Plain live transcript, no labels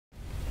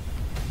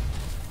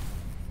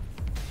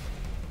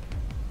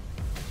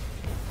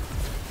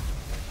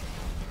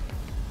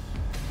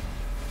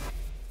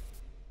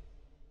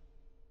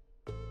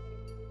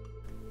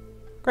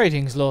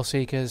Greetings, lore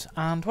seekers,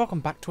 and welcome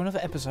back to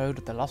another episode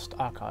of the Lost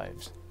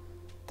Archives.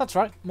 That's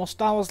right, more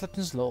Star Wars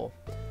Legends lore.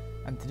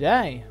 And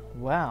today,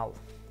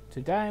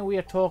 today we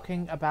are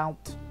talking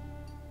about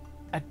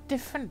a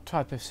different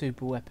type of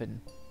super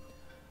weapon.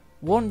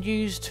 One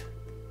used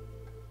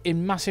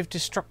in massive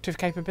destructive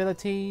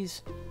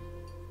capabilities,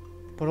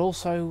 but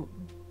also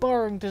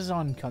borrowing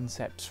design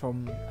concepts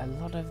from a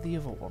lot of the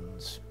other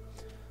ones.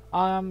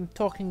 I am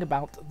talking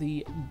about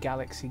the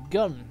Galaxy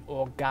Gun,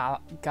 or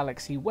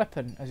Galaxy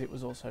Weapon as it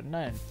was also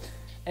known.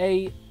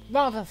 A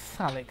rather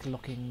phallic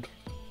looking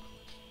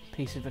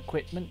piece of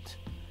equipment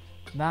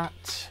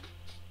that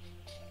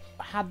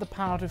had the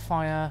power to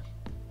fire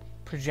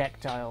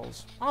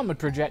projectiles, armoured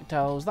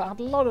projectiles that had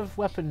a lot of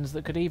weapons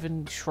that could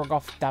even shrug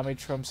off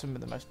damage from some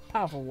of the most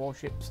powerful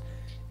warships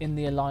in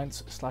the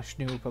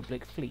Alliance/New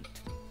Republic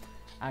fleet,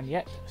 and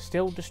yet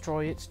still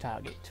destroy its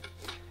target.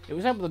 It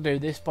was able to do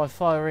this by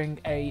firing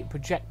a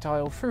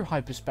projectile through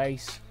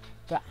hyperspace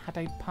that had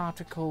a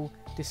particle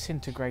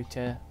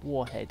disintegrator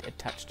warhead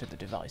attached to the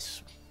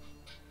device.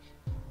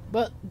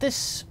 But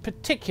this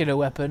particular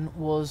weapon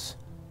was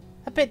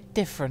a bit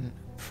different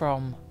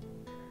from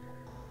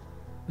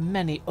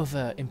many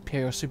other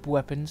Imperial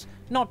superweapons,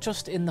 not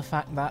just in the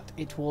fact that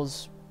it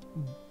was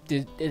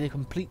a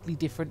completely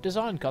different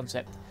design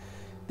concept.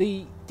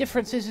 The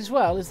difference is as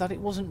well is that it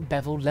wasn't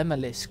Bevel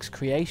Lemelisk's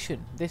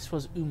creation. This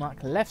was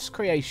Umagews'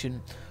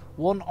 creation,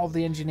 one of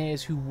the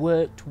engineers who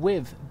worked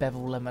with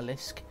Bevel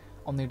Lemelisk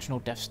on the original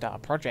Death Star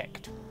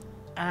project.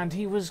 And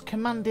he was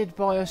commanded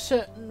by a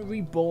certain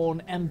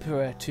reborn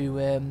emperor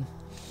to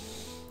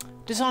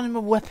design him a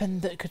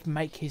weapon that could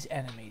make his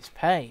enemies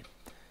pay.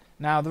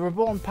 Now, the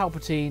reborn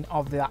Palpatine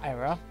of that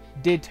era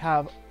did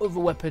have other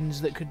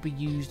weapons that could be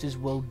used as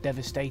world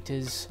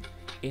devastators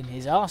in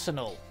his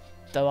arsenal,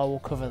 though I will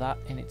cover that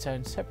in its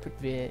own separate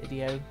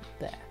video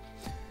there.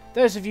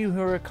 Those of you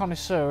who are a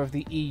connoisseur of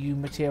the EU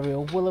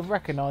material will have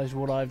recognised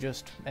what I've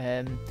just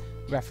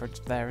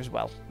referenced there as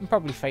well, and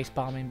probably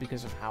facepalming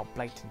because of how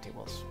blatant it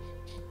was.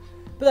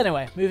 But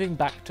anyway, moving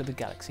back to the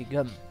Galaxy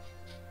Gun.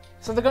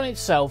 So the gun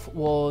itself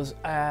was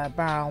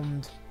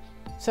around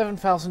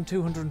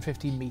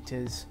 7,250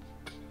 metres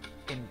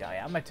in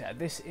diameter.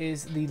 This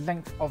is the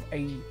length of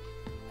a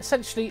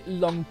essentially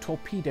long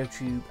torpedo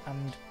tube,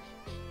 and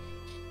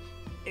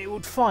it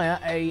would fire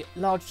a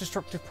large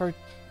destructive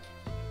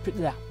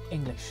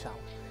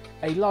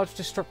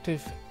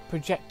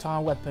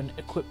projectile weapon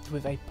equipped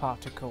with a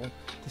particle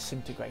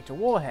disintegrator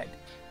warhead.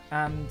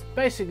 And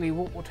basically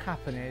what would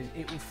happen is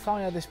it would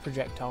fire this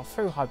projectile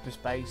through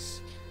hyperspace,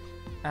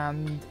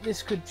 and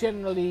this could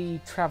generally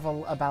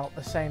travel about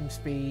the same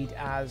speed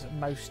as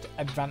most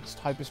advanced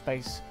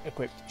hyperspace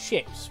equipped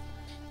ships,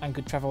 and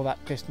could travel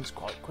that distance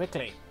quite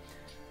quickly.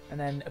 And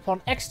then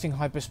upon exiting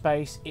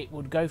hyperspace, it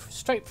would go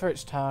straight for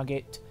its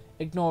target,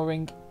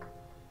 ignoring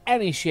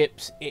any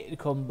ships it had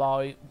come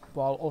by,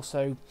 while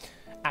also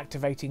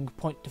activating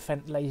point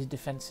laser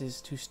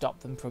defences to stop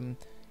them from,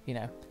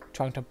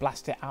 trying to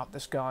blast it out the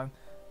sky.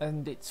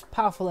 And its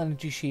powerful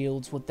energy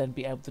shields would then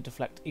be able to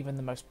deflect even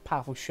the most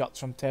powerful shots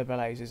from turbo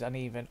lasers and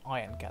even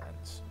ion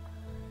cannons.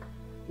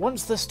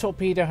 Once this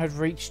torpedo had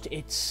reached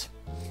its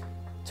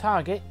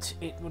target,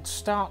 it would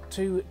start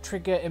to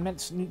trigger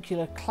immense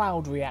nuclear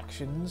cloud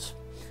reactions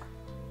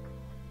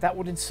that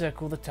would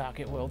encircle the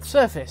target world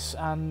surface,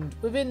 and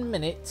within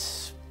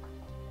minutes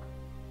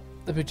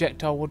the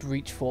projectile would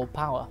reach full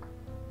power.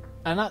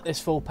 And at this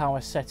full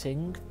power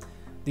setting,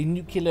 the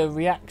nuclear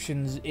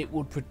reactions it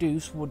would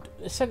produce would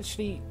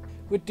essentially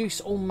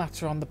reduce all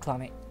matter on the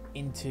planet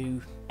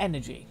into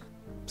energy.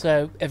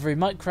 So every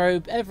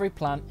microbe, every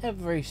plant,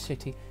 every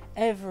city,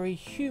 every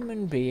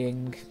human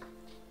being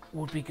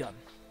would be gone,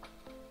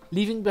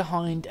 leaving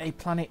behind a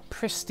planet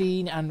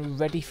pristine and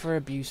ready for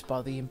abuse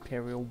by the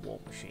Imperial war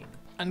machine.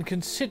 And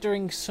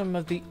considering some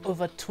of the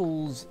other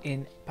tools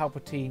in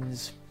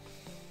Palpatine's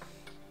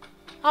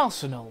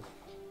arsenal,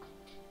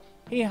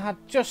 he had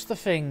just the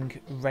thing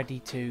ready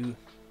to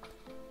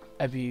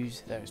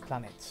abuse those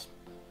planets.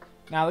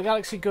 Now, the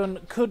Galaxy Gun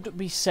could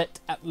be set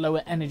at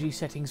lower energy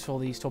settings for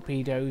these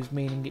torpedoes,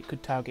 meaning it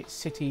could target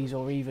cities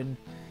or even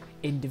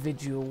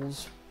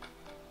individuals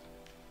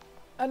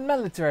and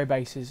military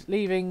bases,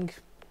 leaving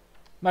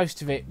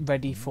most of it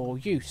ready for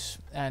use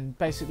and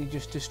basically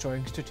just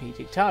destroying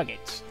strategic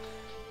targets.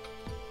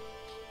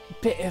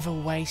 Bit of a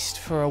waste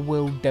for a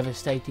world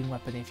devastating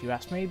weapon if you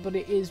ask me, but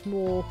it is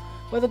more,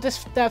 whether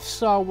this Death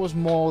Star was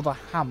more the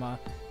hammer,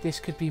 this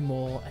could be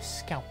more a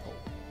scalpel.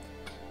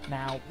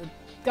 Now, the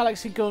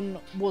Galaxy Gun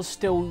was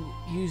still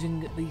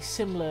using the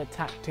similar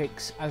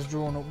tactics as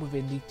drawn up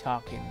within the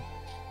Tarkin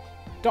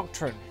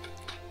doctrine,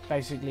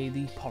 basically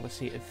the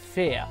policy of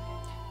fear,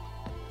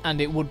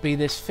 and it would be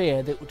this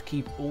fear that would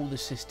keep all the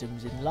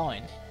systems in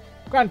line.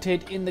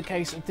 Granted, in the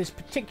case of this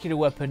particular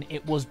weapon,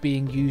 it was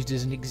being used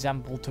as an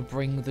example to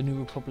bring the New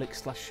Republic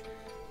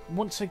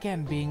once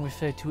again being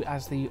referred to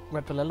as the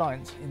Rebel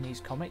Alliance in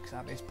these comics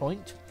at this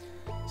point,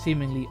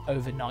 seemingly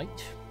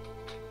overnight.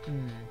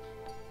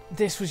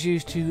 This was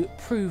used to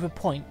prove a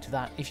point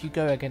that if you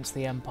go against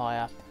the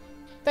Empire,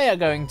 they are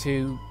going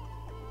to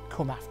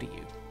come after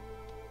you.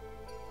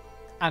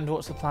 And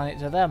what's the planet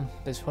to them?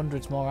 There's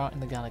hundreds more out in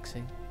the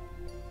galaxy.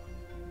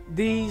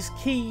 These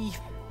key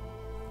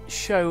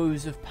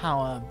shows of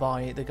power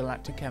by the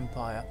Galactic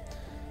Empire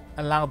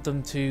allowed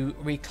them to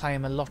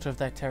reclaim a lot of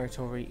their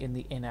territory in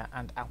the inner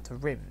and outer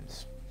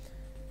rims,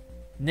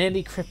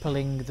 nearly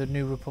crippling the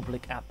New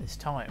Republic at this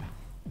time.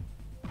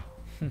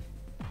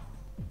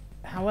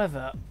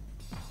 However,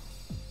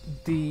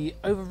 the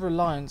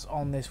over-reliance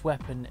on this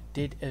weapon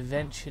did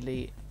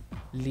eventually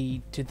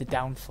lead to the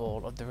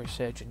downfall of the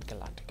resurgent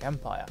Galactic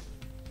Empire.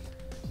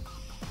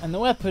 And the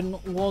weapon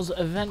was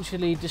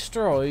eventually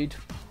destroyed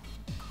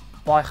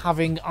by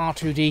having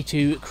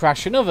R2-D2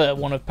 crash another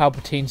one of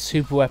Palpatine's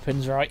super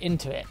weapons right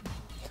into it.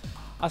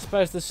 I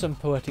suppose there's some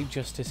poetic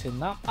justice in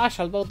that. I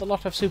shall build a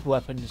lot of super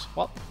weapons.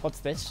 What? What's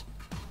this?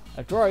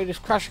 A droid is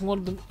crashing one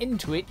of them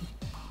into it.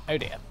 Oh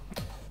dear.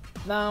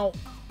 Now,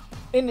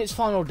 in its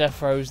final death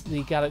throes,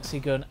 the Galaxy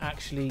Gun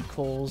actually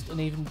caused an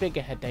even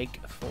bigger headache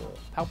for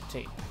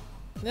Palpatine.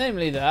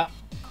 Namely that,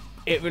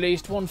 it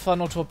released one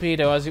final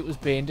torpedo as it was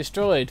being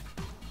destroyed.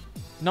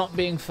 Not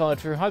being fired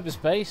through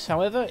hyperspace,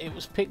 however, it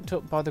was picked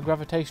up by the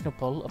gravitational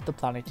pull of the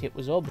planet it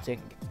was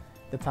orbiting,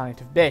 the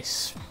planet of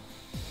Biss.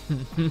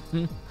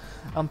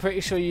 I'm pretty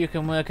sure you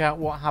can work out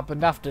what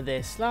happened after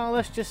this. Now,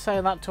 let's just say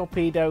that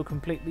torpedo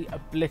completely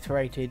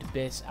obliterated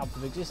Biss out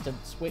of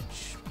existence,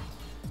 which,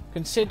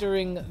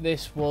 considering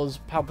this was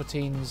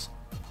Palpatine's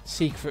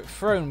secret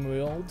throne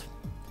world,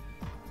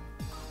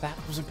 that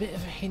was a bit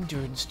of a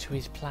hindrance to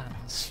his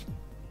plans.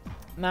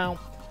 Now,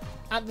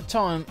 at the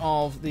time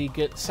of the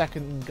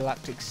Second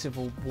Galactic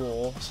Civil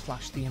War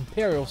 / the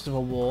Imperial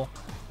Civil War,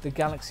 the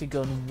Galaxy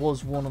Gun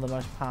was one of the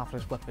most powerful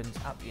weapons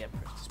at the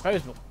Emperor's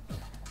disposal.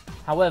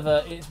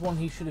 However, it's one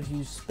he should have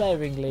used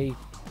sparingly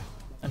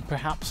and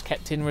perhaps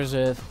kept in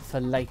reserve for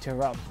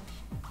later on.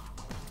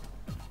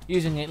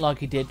 Using it like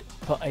he did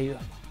put a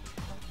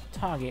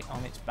target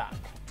on its back.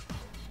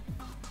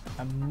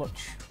 A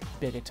much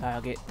bigger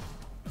target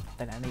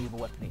than any other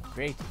weapon he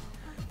created.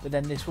 But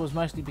then this was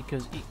mostly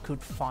because it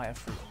could fire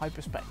through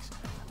hyperspace.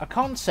 A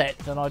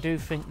concept that I do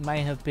think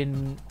may have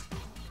been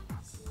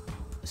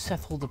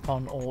settled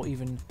upon or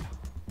even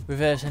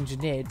reverse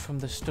engineered from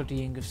the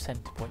studying of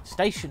Centerpoint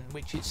Station,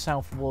 which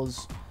itself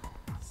was...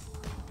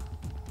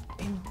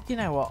 you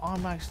know what,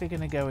 I'm actually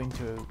going to go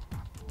into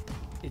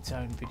its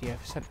own video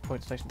for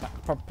Centerpoint Station.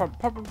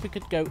 Probably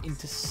could go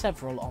into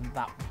several on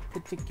that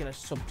particular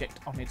subject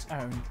on its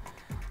own,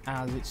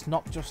 as it's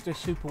not just a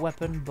super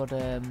weapon, but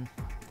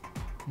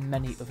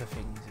many other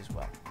things as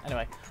well.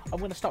 Anyway, I'm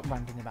going to stop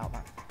ranting about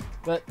that.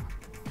 But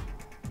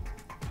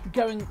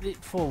going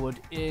forward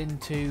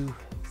into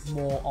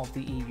more of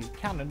the EU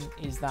canon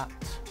is that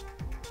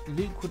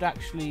Luke would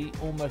actually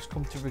almost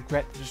come to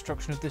regret the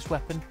destruction of this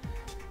weapon,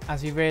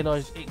 as he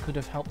realised it could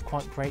have helped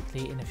quite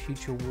greatly in a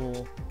future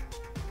war,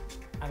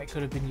 and it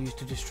could have been used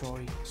to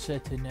destroy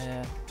certain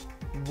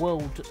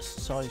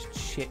world-sized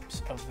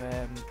ships of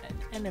an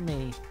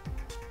enemy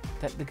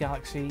that the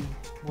galaxy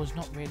was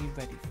not really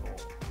ready for.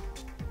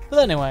 But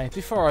anyway,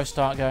 before I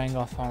start going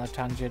off on a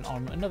tangent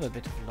on another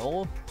bit of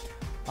lore,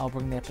 I'll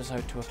bring the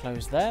episode to a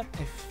close there.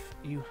 If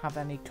you have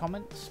any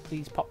comments,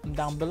 please pop them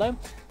down below.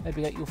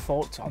 Maybe get your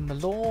thoughts on the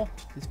lore,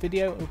 this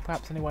video, or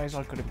perhaps any ways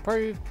I could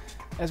improve,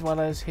 as well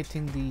as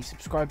hitting the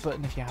subscribe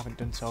button if you haven't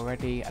done so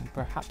already, and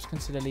perhaps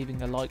consider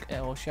leaving a like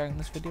or sharing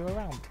this video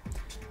around.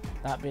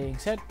 That being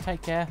said,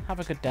 take care, have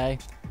a good day,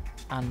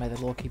 and may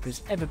the lore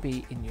keepers ever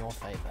be in your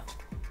favour.